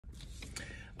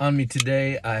On me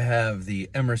today, I have the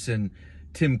Emerson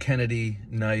Tim Kennedy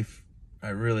knife. I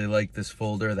really like this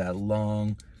folder, that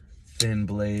long, thin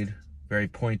blade, very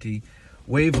pointy.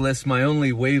 Waveless, my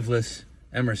only waveless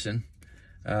Emerson.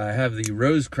 I have the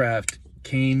RoseCraft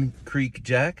Cane Creek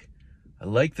Jack. I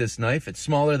like this knife. It's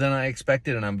smaller than I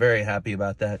expected, and I'm very happy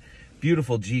about that.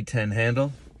 Beautiful G10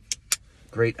 handle,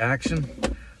 great action.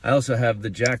 I also have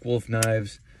the Jack Wolf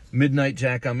Knives Midnight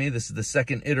Jack on me. This is the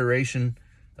second iteration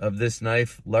of this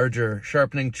knife. Larger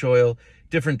sharpening choil,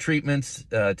 different treatments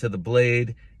to the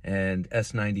blade, and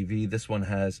S90V. This one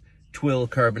has twill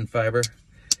carbon fiber.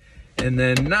 And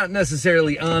then, not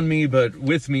necessarily on me, but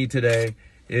with me today,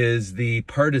 is the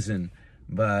Partisan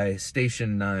by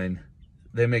Station 9.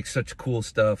 They make such cool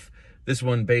stuff. This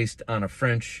one based on a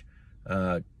French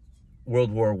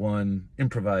World War I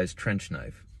improvised trench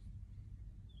knife.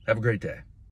 Have a great day.